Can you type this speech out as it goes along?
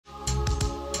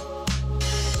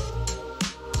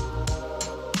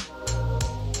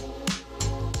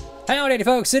Howdy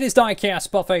folks, it is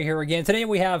Diecastbuffet here again. Today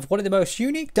we have one of the most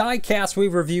unique diecasts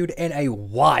we've reviewed in a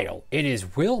while. It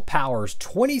is Will Power's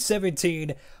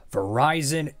 2017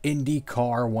 Verizon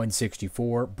Indycar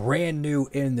 164, brand new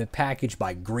in the package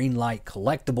by Greenlight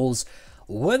Collectibles.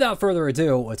 Without further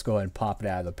ado, let's go ahead and pop it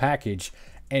out of the package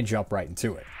and jump right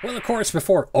into it. Well, of course,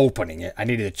 before opening it, I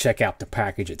needed to check out the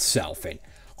package itself, and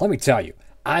let me tell you,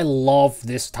 I love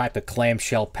this type of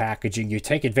clamshell packaging. You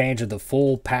take advantage of the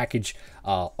full package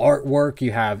artwork.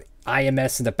 You have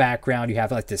IMS in the background. You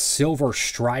have like this silver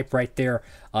stripe right there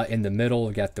in the middle.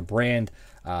 You got the brand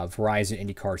Verizon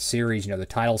IndyCar Series. You know, the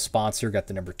title sponsor. Got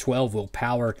the number 12, Will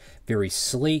Power. Very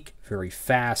sleek, very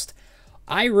fast.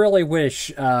 I really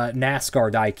wish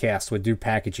NASCAR Diecast would do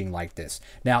packaging like this.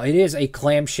 Now, it is a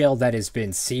clamshell that has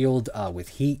been sealed with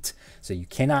heat, so you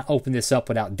cannot open this up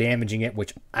without damaging it,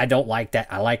 which I don't like that.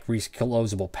 I like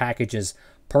reclosable packages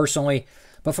personally,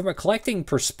 but from a collecting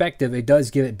perspective, it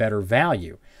does give it better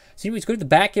value. So anyways, go to the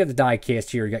back of the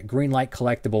diecast here. You got Greenlight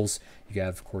Collectibles. You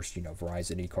have, of course, you know,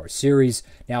 Verizon IndyCar Series.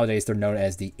 Nowadays, they're known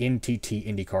as the NTT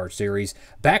IndyCar Series.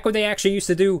 Back when they actually used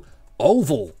to do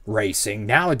oval racing,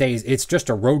 nowadays it's just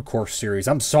a road course series.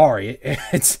 I'm sorry,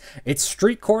 it's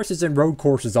street courses and road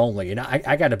courses only, and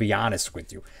I got to be honest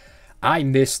with you, I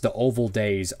miss the oval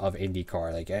days of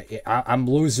IndyCar. Like I'm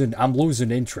losing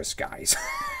interest, guys.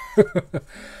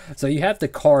 So you have the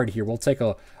card here. We'll take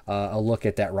a look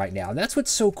at that right now. And that's what's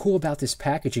so cool about this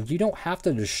packaging. You don't have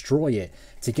to destroy it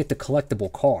to get the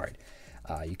collectible card.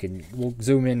 We'll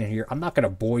zoom in here. I'm not going to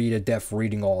bore you to death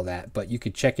reading all that, but you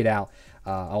can check it out.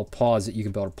 I'll pause it. You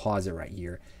can be able to pause it right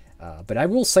here. But I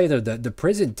will say, though, the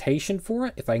presentation for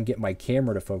it, if I can get my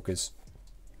camera to focus,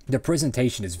 the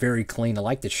presentation is very clean. I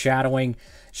like the shadowing.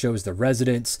 Shows the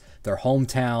residents, their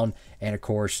hometown, and, of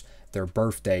course, their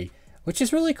birthday, which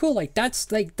is really cool. Like,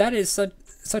 that is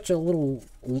such a little,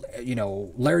 you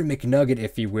know, Larry McNugget,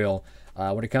 if you will,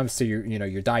 when it comes to your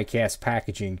diecast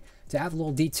packaging, to have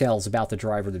little details about the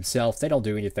driver themselves. They don't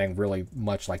do anything really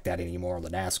much like that anymore on the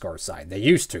NASCAR side. They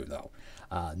used to, though.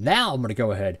 Now I'm going to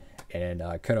go ahead and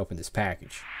cut open this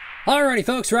package. Alrighty,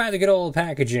 folks, right, the good old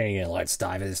packaging, and let's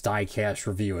dive into this diecast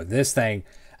review of this thing.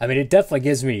 I mean, it definitely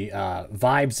gives me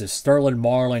vibes of Sterling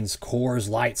Marlin's Coors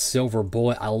Light Silver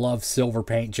Bullet. I love silver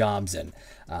paint jobs, and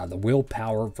the Will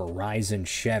Power Verizon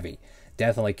Chevy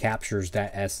definitely captures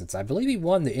that essence. I believe he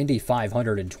won the Indy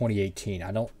 500 in 2018.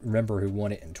 I don't remember who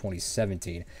won it in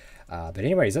 2017. But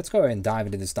anyways, let's go ahead and dive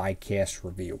into this diecast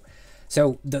review.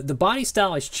 So the body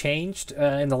style has changed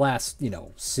in the last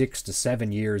 6 to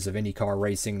 7 years of IndyCar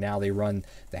racing. Now they run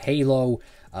the halo.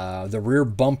 The rear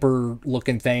bumper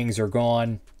looking things are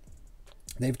gone.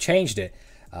 They've changed it,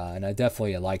 and I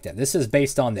definitely like that. This is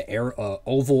based on the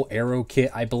oval aero kit,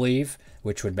 I believe,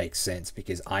 which would make sense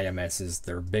because IMS is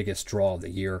their biggest draw of the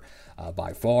year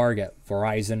by far. Got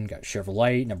Verizon, got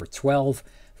Chevrolet, number 12,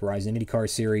 Verizon IndyCar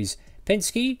Series.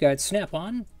 Penske, got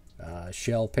Snap-on,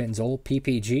 Shell Pennzoil,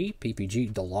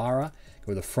 PPG Dallara.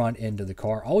 Go to the front end of the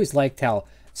car. Always liked how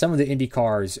some of the Indy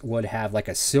cars would have like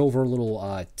a silver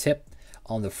little tip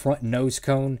on the front nose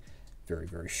cone. Very,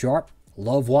 very sharp.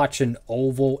 Love watching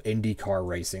oval IndyCar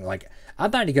racing. Like,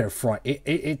 I'm not even going to front.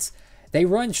 They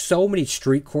run so many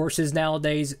street courses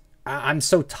nowadays. I'm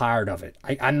so tired of it.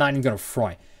 I'm not even going to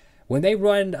front. When they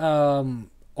run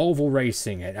oval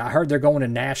racing, and I heard they're going to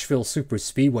Nashville Super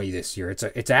Speedway this year. It's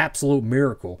an absolute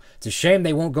miracle. It's a shame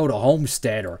they won't go to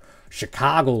Homestead or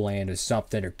Chicagoland or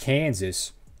something, or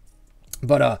Kansas.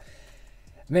 But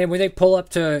man, when they pull up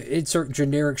to insert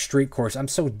generic street course, I'm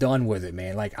so done with it,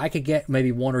 man. Like, I could get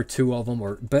maybe 1 or 2 of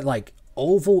them, but like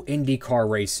oval IndyCar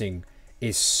racing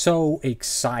is so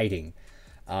exciting.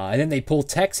 And then they pull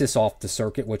Texas off the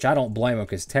circuit, which I don't blame them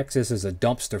because Texas is a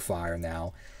dumpster fire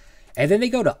now. And then they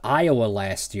go to Iowa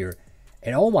last year,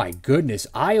 and oh my goodness,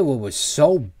 Iowa was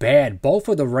so bad. Both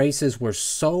of the races were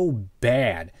so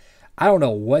bad. I don't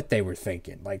know what they were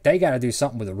thinking. Like, they got to do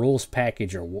something with the rules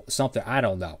package or something. I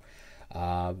don't know.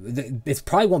 It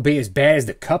probably won't be as bad as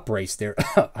the Cup race there.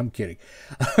 I'm kidding.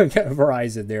 I got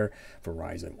Verizon there.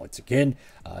 Verizon once again.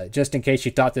 Just in case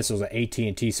you thought this was an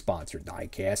AT&T sponsored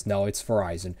diecast. No, it's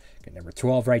Verizon. Got number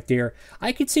 12 right there.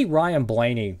 I could see Ryan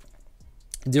Blaney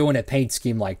doing a paint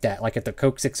scheme like that. Like at the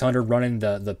Coke 600 running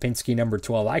the Penske number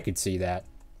 12. I could see that.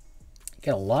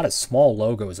 Got a lot of small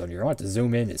logos on here. I don't have to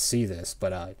zoom in to see this.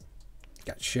 But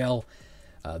got Shell.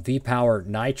 V-Power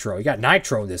Nitro. You got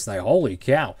Nitro in this thing. Holy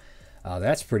cow.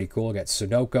 That's pretty cool. Got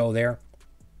Sunoco there,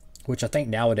 which I think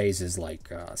nowadays is like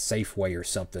Safeway or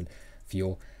something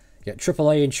fuel. Got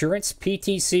AAA insurance,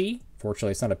 PTC.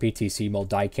 Fortunately, it's not a PTC mold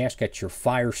diecast. Got your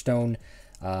Firestone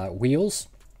wheels,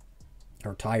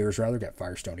 or tires rather. Got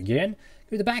Firestone again.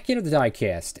 the back end of the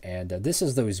diecast, and this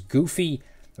is those goofy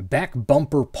back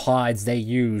bumper pods they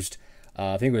used.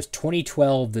 I think it was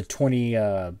 2012 to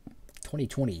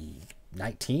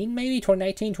 2019, maybe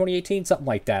 2019, 2018, something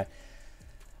like that.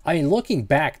 I mean, looking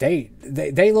back, they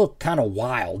look kind of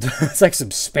wild. It's like some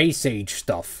space age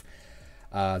stuff.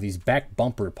 These back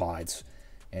bumper pods.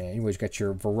 And anyways, you got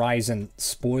your Verizon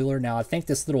spoiler. Now, I think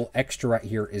this little extra right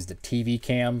here is the TV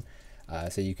cam.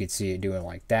 So you could see it doing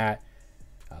like that,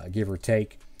 give or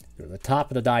take. Go to the top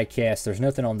of the diecast. There's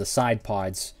nothing on the side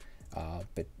pods.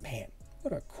 But, man,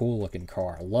 what a cool looking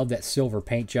car. I love that silver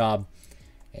paint job.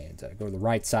 And go to the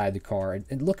right side of the car.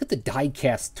 And look at the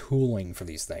diecast tooling for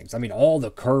these things. I mean, all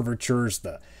the curvatures,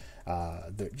 the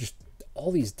just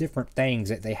all these different things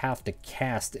that they have to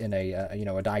cast in a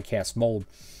diecast mold.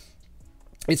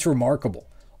 It's remarkable.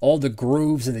 All the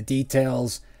grooves and the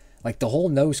details, like the whole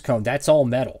nose cone, that's all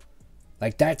metal.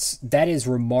 Like that is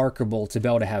remarkable to be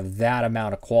able to have that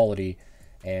amount of quality.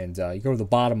 And you go to the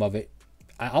bottom of it.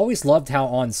 I always loved how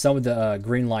on some of the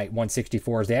Greenlight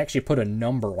 164s, they actually put a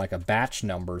number, like a batch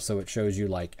number, so it shows you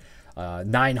like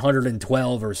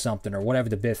 912 or something, or whatever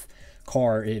the Biff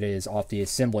car it is off the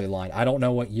assembly line. I don't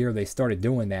know what year they started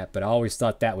doing that, but I always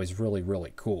thought that was really,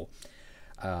 really cool.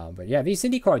 But yeah, these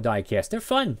IndyCar diecasts, they're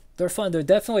fun. They're fun. They're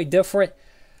definitely different.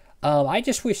 I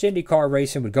just wish IndyCar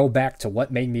racing would go back to what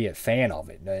made me a fan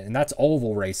of it, and that's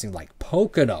oval racing, like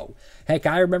Pocono. Heck,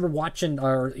 I remember watching,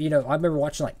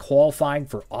 like qualifying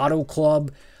for Auto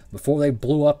Club before they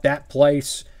blew up that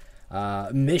place.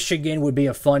 Michigan would be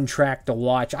a fun track to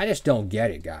watch. I just don't get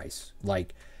it, guys.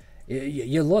 Like,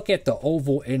 you look at the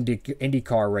oval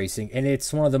IndyCar racing, and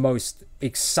it's one of the most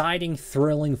exciting,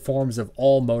 thrilling forms of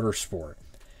all motorsport.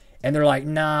 And they're like,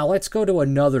 nah, let's go to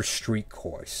another street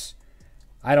course.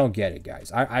 I don't get it,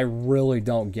 guys. I really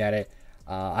don't get it.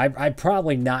 I'm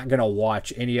probably not going to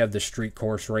watch any of the street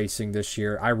course racing this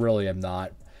year. I really am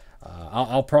not.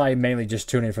 I'll probably mainly just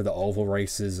tune in for the oval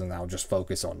races, and I'll just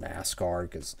focus on NASCAR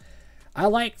because I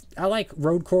like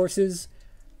road courses.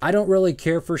 I don't really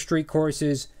care for street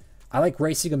courses. I like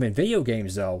racing them in video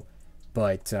games, though.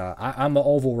 But I'm an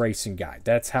oval racing guy.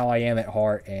 That's how I am at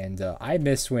heart. And I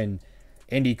miss when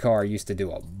IndyCar used to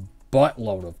do a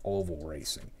buttload of oval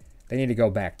racing. They need to go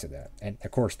back to that. And,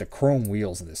 of course, the chrome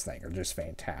wheels of this thing are just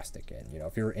fantastic. And,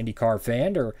 if you're an IndyCar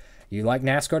fan or you like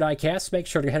NASCAR diecasts, make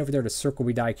sure to head over there to Circle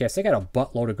B Diecast. They got a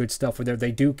buttload of good stuff over there.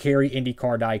 They do carry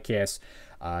IndyCar diecasts,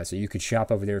 so you could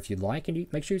shop over there if you'd like. And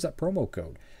make sure you use that promo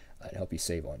code to help you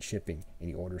save on shipping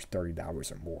any orders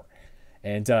 $30 or more.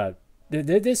 And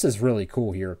this is really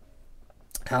cool here.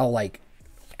 How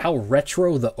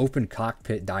retro the open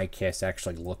cockpit diecasts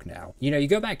actually look now. You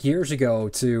go back years ago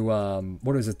to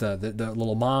the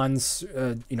Le Mans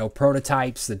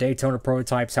prototypes, the Daytona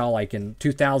prototypes, how like in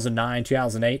 2009,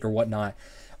 2008 or whatnot,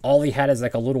 all he had is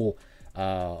like a little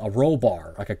a roll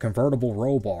bar, like a convertible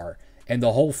roll bar, and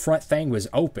the whole front thing was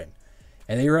open.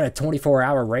 And they ran a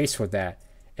 24-hour race with that.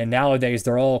 And nowadays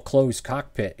they're all closed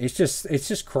cockpit. It's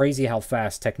just crazy how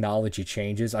fast technology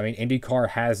changes. I mean, IndyCar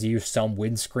has used some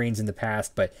windscreens in the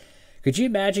past, but could you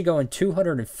imagine going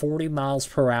 240 miles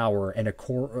per hour in a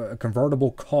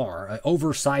convertible car, an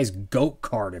oversized goat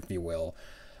kart, if you will,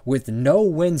 with no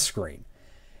windscreen?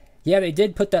 Yeah, they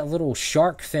did put that little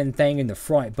shark fin thing in the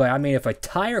front, but I mean, if a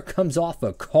tire comes off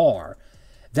a car,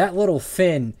 that little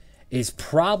fin is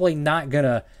probably not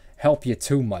gonna help you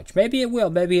too much. Maybe it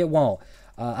will, maybe it won't.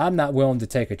 I'm not willing to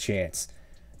take a chance.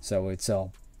 So it's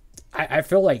I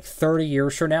feel like 30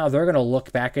 years from now, they're going to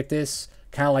look back at this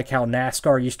kind of like how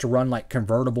NASCAR used to run like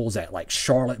convertibles at like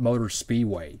Charlotte Motor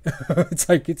Speedway.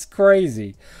 It's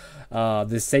crazy.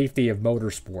 The safety of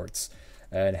motorsports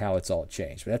and how it's all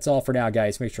changed. But that's all for now,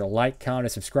 guys. Make sure to like, comment,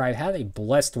 and subscribe. Have a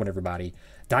blessed one, everybody.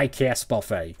 Diecast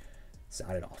Buffet.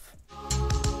 Signing off.